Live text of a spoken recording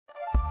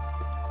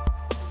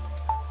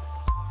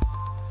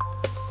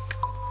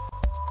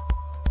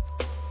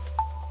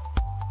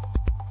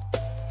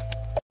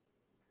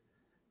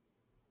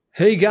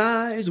Hey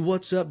guys,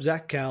 what's up?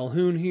 Zach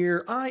Calhoun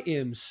here. I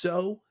am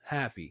so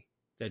happy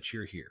that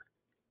you're here.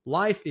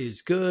 Life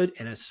is good,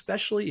 and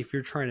especially if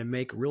you're trying to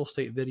make real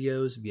estate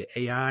videos via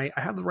AI, I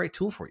have the right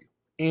tool for you.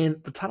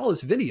 And the title of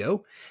this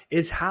video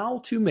is How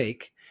to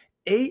Make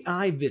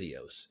AI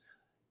Videos.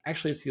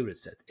 Actually, let's see what it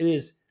said. It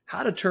is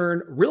how to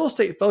turn real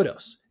estate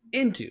photos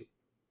into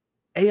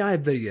AI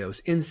videos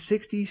in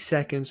 60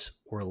 seconds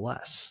or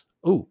less.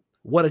 Oh,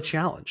 what a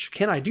challenge.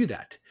 Can I do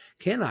that?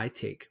 Can I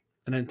take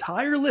an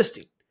entire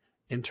listing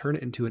and turn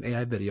it into an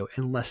AI video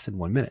in less than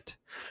 1 minute?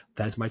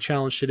 That is my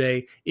challenge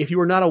today. If you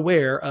are not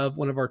aware of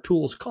one of our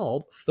tools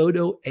called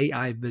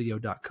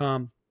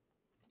photoaivideo.com,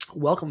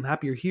 welcome,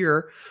 happy you're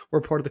here. We're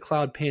part of the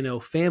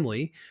CloudPano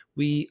family.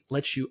 We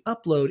let you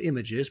upload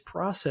images,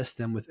 process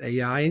them with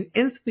AI, and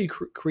instantly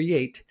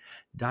create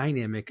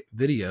dynamic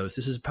videos.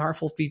 This is a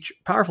powerful feature,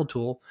 powerful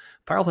tool,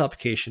 powerful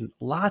application.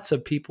 Lots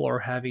of people are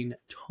having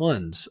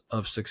tons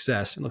of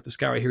success. And look, this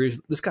guy right here,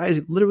 this guy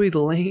is literally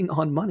laying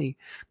on money.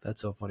 That's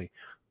so funny.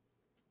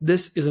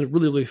 This is a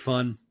really, really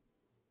fun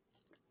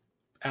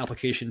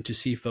application to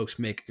see folks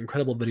make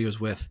incredible videos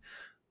with.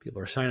 People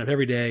are signing up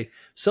every day.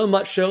 So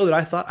much so that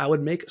I thought I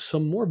would make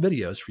some more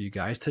videos for you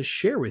guys to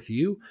share with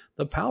you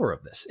the power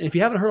of this. And if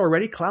you haven't heard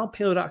already,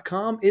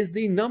 CloudPano.com is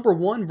the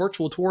 #1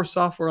 virtual tour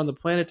software on the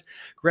planet.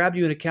 Grab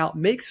you an account,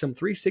 make some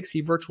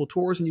 360 virtual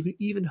tours, and you can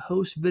even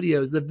host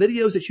videos. The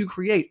videos that you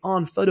create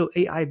on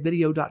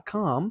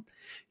photoaivideo.com,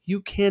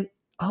 you can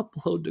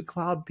upload to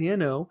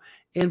CloudPano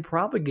and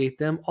propagate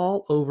them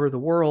all over the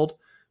world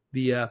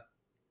via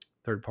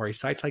third-party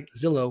sites like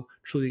Zillow,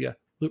 Trulia,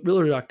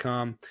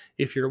 realtor.com.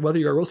 Whether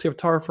you're a real estate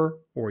photographer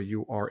or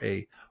you are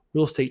a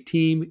real estate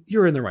team,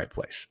 you're in the right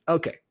place.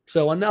 Okay,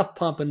 so enough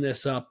pumping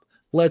this up.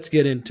 Let's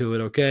get into it,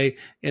 okay?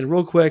 And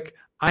real quick,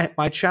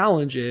 my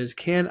challenge is,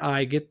 can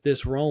I get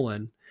this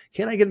rolling?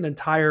 Can I get an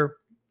entire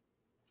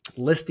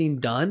listing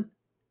done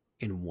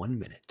in 1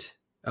 minute?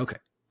 Okay,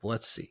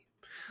 let's see.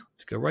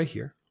 Let's go right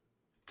here.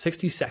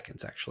 60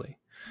 seconds, actually.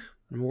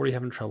 I'm already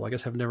having trouble. I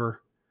guess I've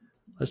never.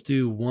 Let's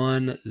do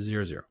 100.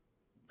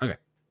 Okay.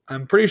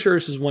 I'm pretty sure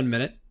this is 1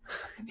 minute.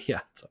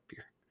 Yeah, it's up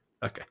here.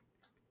 Okay.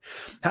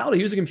 How to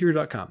use a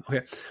computer.com.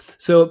 Okay.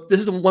 So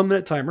this is a 1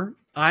 minute timer.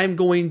 I'm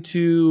going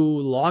to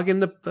log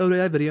into Photo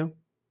AI Video,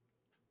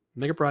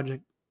 make a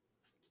project,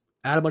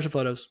 add a bunch of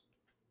photos,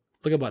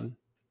 click a button,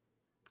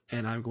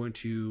 and my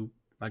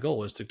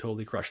goal is to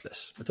totally crush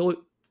this.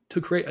 To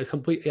create a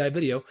complete AI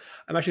video.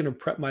 I'm actually going to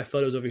prep my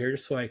photos over here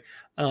just so I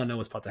don't know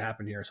what's about to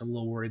happen here. So I'm a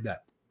little worried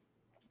that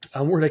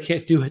I'm worried I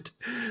can't do it.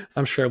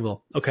 I'm sure I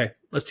will. Okay,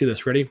 let's do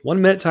this. Ready?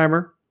 1 minute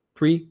timer.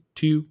 3,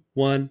 2,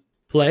 1,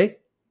 play.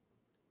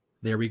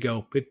 There we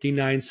go.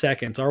 59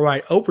 seconds. All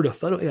right, over to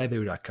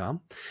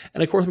photoaivideo.com.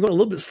 And of course, I'm going a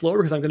little bit slower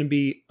because I'm going to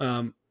be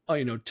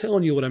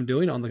telling you what I'm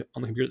doing on the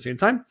computer at the same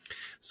time.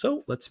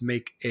 So let's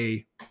make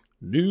a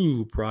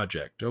new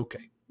project.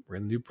 Okay, we're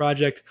in the new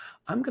project.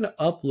 I'm going to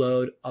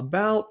upload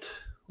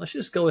let's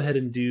just go ahead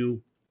and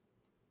do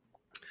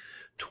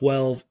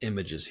 12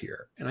 images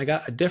here. And I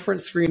got a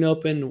different screen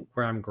open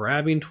where I'm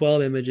grabbing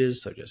 12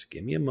 images. So just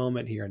give me a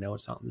moment here. I know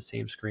it's not on the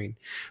same screen,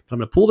 but I'm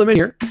going to pull them in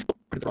here.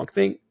 Put the wrong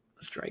thing.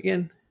 Let's try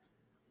again.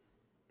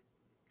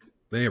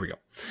 There we go.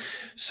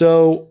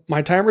 So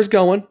my timer's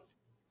going.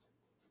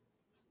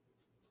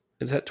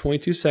 It's at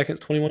 22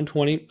 seconds,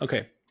 21:20.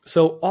 Okay.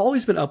 So all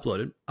these been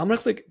uploaded. I'm going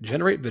to click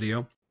generate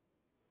video.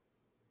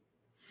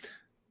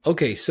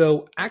 Okay.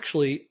 So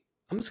actually,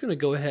 I'm just going to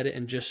go ahead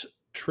and just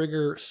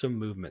trigger some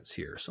movements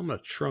here. So I'm going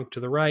to trunk to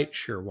the right.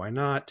 Sure, why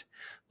not?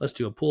 Let's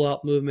do a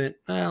pull-out movement.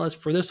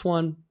 For this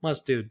one, let's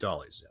do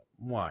dolly zoom.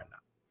 Why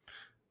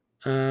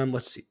not?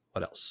 Let's see.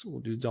 What else? We'll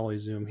do dolly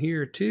zoom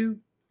here too.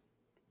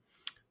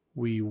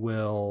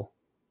 I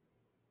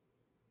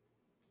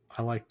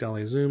like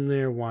dolly zoom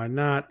there. Why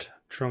not?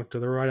 Trunk to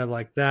the right. I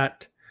like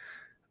that.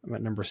 I'm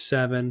at number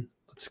 7.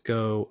 Let's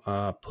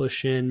go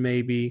push in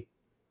maybe.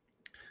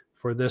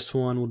 For this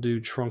one, we'll do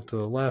trunk to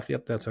the left.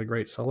 Yep, that's a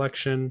great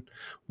selection.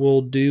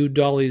 We'll do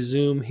dolly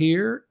zoom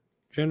here.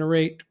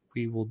 Generate.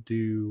 We will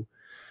do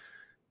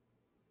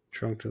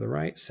trunk to the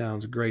right.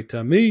 Sounds great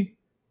to me.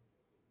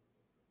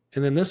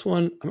 And then this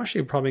one, I'm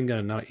actually probably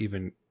going to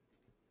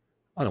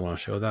I don't want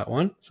to show that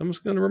one. So I'm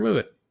just going to remove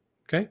it.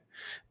 Okay.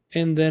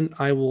 And then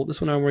this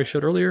one I already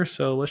showed earlier.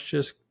 So let's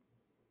just,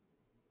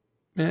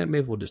 maybe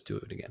we'll just do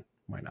it again.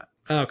 Why not?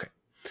 Okay.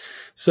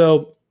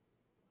 So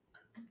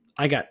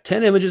I got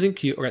 10 images in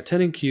queue, or got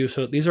 10 in queue.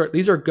 So these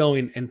are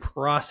going and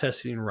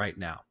processing right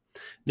now.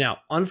 Now,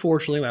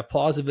 unfortunately, I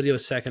paused the video a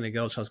second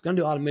ago, so I was going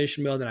to do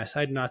automation mode, then I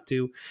decided not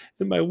to,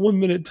 and my 1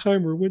 minute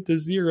timer went to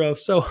 0.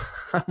 So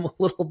I'm a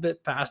little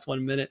bit past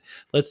 1 minute.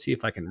 Let's see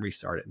if I can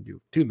restart it and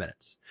do 2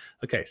 minutes.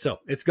 Okay, so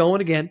it's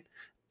going again.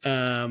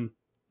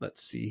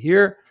 Let's see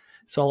here.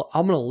 So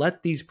I'm going to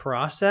let these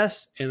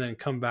process and then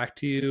come back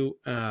to you,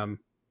 and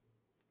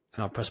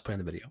I'll press play on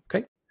the video.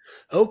 Okay.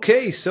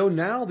 Okay, so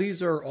now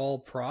these are all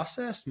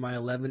processed. My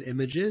 11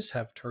 images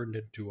have turned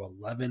into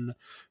 11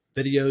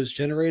 videos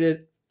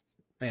generated.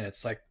 Man,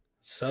 it's like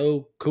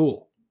so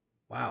cool.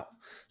 Wow.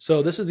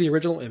 So this is the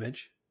original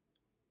image.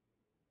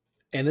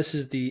 And this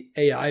is the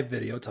AI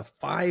video. It's a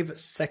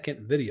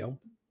 5-second video.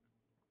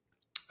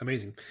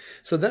 Amazing.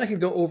 So then I can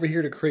go over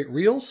here to create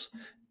reels,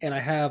 and I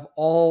have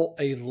all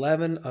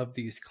 11 of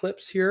these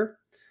clips here.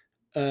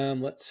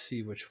 Let's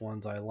see which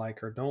ones I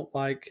like or don't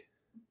like.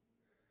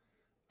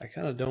 I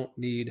kind of don't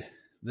need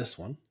this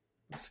one.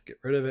 Let's get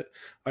rid of it.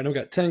 All right, I've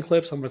got 10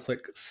 clips. I'm going to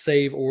click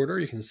save order.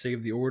 You can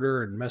save the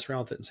order and mess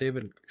around with it and save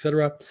it,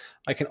 etc.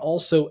 I can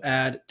also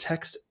add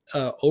text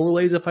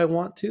overlays if I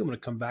want to. I'm going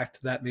to come back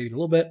to that maybe in a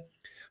little bit.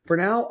 For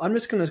now, I'm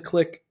just going to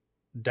click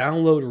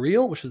download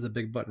reel, which is the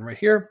big button right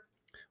here.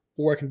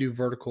 Or I can do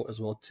vertical as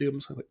well too. I'm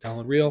just going to click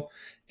download reel.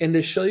 And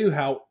to show you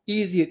how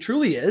easy it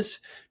truly is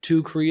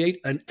to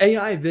create an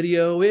AI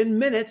video in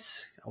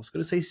minutes, I was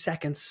going to say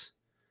seconds,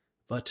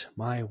 but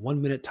my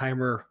 1-minute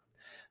timer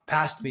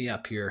passed me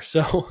up here.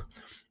 So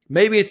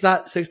maybe it's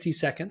not 60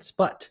 seconds,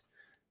 but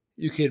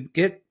you could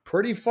get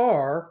pretty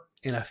far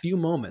in a few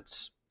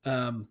moments.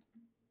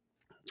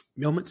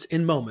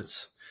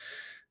 Moments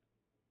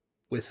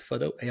with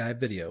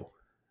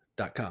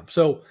photoaivideo.com.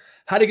 So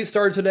how to get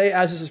started today?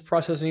 As this is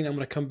processing, I'm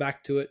going to come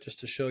back to it just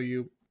to show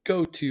you.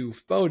 Go to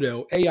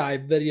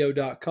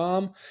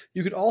photoaivideo.com.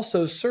 You could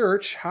also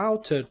search how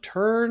to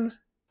turn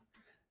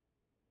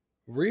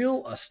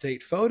real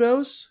estate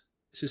photos,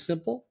 this is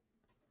simple,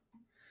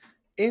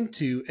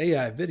 into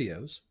AI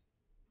videos.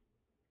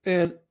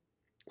 And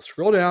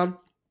scroll down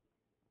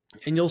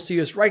and you'll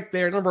see us right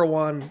there. Number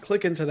 1,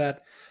 click into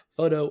that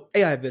photo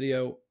AI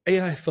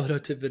photo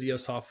to video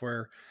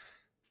software.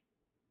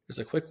 There's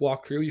a quick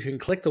walkthrough. You can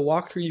click the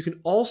walkthrough. You can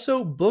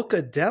also book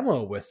a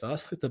demo with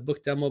us. Click the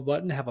book demo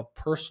button, have a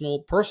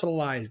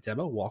personalized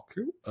demo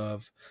walkthrough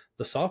of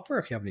the software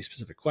if you have any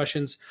specific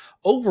questions.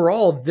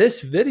 Overall,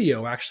 this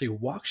video actually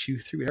walks you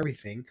through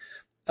everything.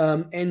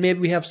 And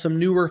maybe we have some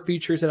newer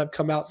features that have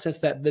come out since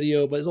that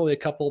video, but there's only a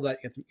couple that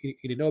you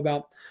need to know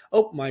about.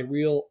 Oh, my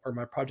reel or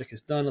my project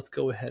is done. Let's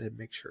go ahead and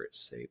make sure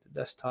it's saved to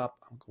desktop.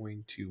 I'm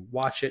going to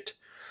watch it.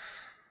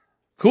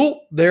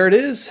 Cool. There it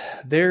is.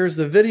 There's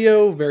the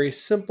video. Very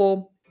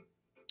simple.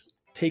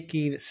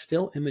 Taking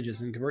still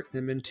images and converting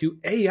them into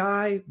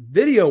AI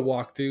video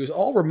walkthroughs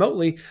all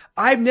remotely.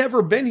 I've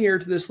never been here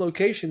to this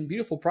location,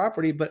 beautiful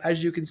property, but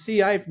as you can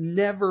see, I've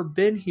never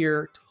been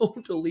here,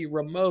 totally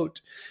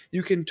remote.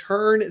 You can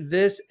turn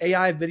this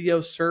AI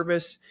video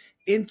service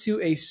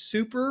into a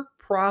super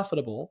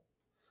profitable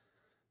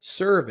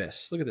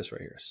service. Look at this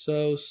right here.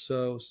 So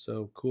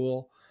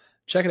cool.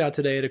 Check it out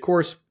today. And of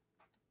course,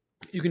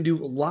 you can do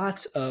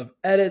lots of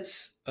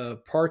edits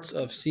of parts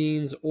of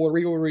scenes or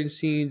reordering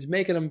scenes,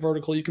 making them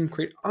vertical. You can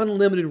create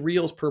unlimited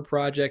reels per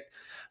project.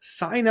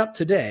 Sign up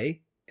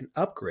today and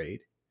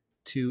upgrade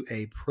to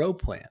a pro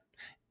plan.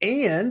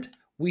 And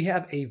we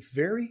have a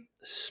very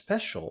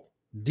special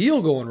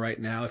deal going right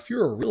now. If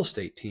you're a real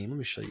estate team, let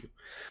me show you.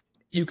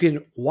 You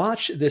can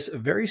watch this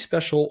very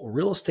special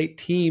real estate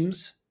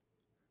teams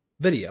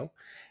video,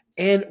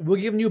 and we're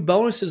giving you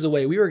bonuses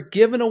away. We are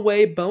giving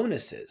away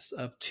bonuses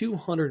of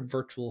 200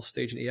 virtual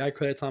stage and AI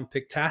credits on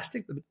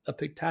Pictastic, a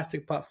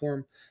Pictastic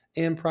platform,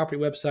 and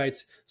property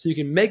websites. So you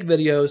can make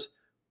videos,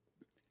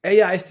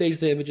 AI stage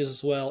the images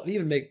as well, and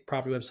even make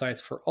property websites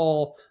for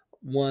all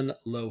one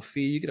low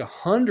fee. You get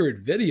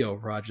 100 video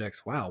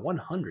projects. Wow,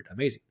 100.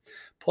 Amazing.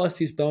 Plus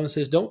these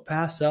bonuses. Don't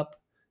pass up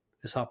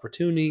this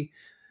opportunity.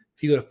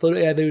 If you go to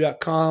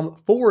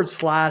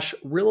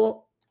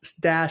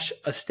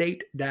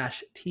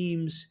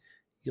photoaivideo.com/real-estate-teams,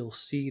 you'll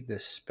see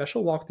this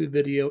special walkthrough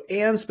video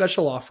and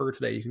special offer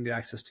today you can get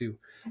access to.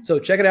 So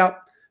check it out.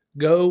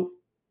 Go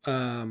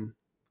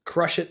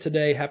crush it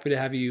today. Happy to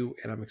have you,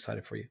 and I'm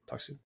excited for you.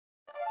 Talk soon.